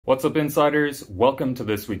What's up, insiders? Welcome to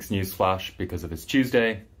this week's news flash. Because if it's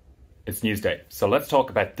Tuesday, it's news day. So let's talk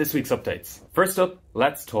about this week's updates. First up,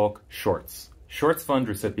 let's talk Shorts. Shorts Fund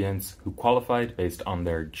recipients who qualified based on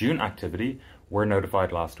their June activity were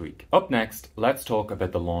notified last week. Up next, let's talk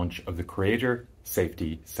about the launch of the Creator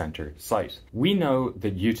Safety Center site. We know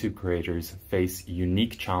that YouTube creators face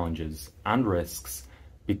unique challenges and risks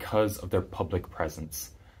because of their public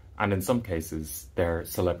presence, and in some cases, their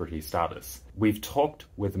celebrity status. We've talked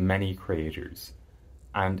with many creators,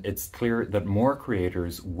 and it's clear that more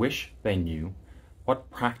creators wish they knew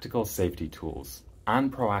what practical safety tools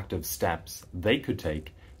and proactive steps they could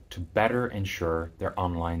take to better ensure their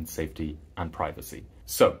online safety and privacy.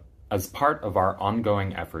 So, as part of our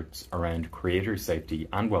ongoing efforts around creator safety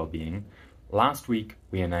and well-being, last week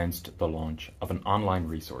we announced the launch of an online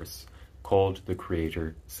resource called the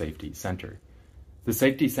Creator Safety Center. The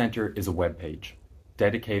Safety Center is a webpage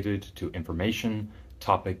dedicated to information,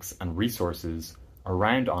 topics, and resources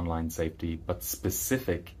around online safety, but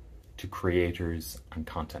specific to creators and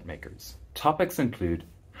content makers. Topics include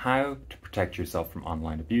how to protect yourself from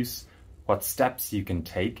online abuse, what steps you can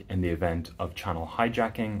take in the event of channel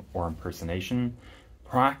hijacking or impersonation,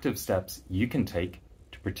 proactive steps you can take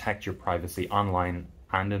to protect your privacy online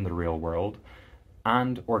and in the real world,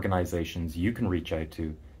 and organizations you can reach out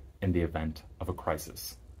to in the event of a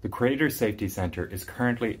crisis. The Creator Safety Center is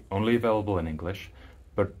currently only available in English,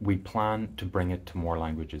 but we plan to bring it to more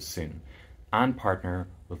languages soon and partner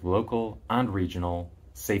with local and regional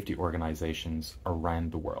safety organizations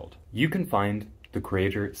around the world. You can find the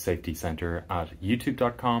Creator Safety Center at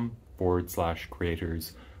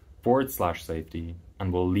youtube.com/creators/safety,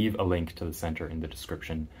 and we'll leave a link to the center in the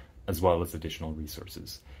description as well as additional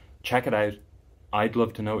resources. Check it out. I'd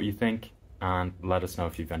love to know what you think, and let us know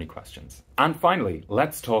if you have any questions. And finally,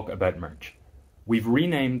 let's talk about merch. We've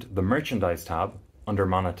renamed the merchandise tab under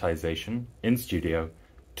monetization in Studio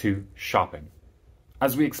to shopping.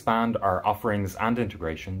 As we expand our offerings and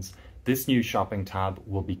integrations, this new shopping tab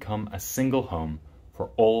will become a single home for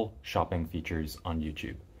all shopping features on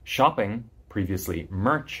YouTube. Shopping, previously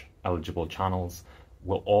merch eligible channels,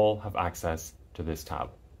 will all have access to this tab.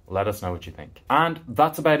 Let us know what you think. And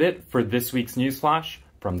that's about it for this week's news flash.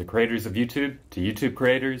 From the creators of YouTube to YouTube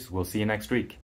creators, we'll see you next week.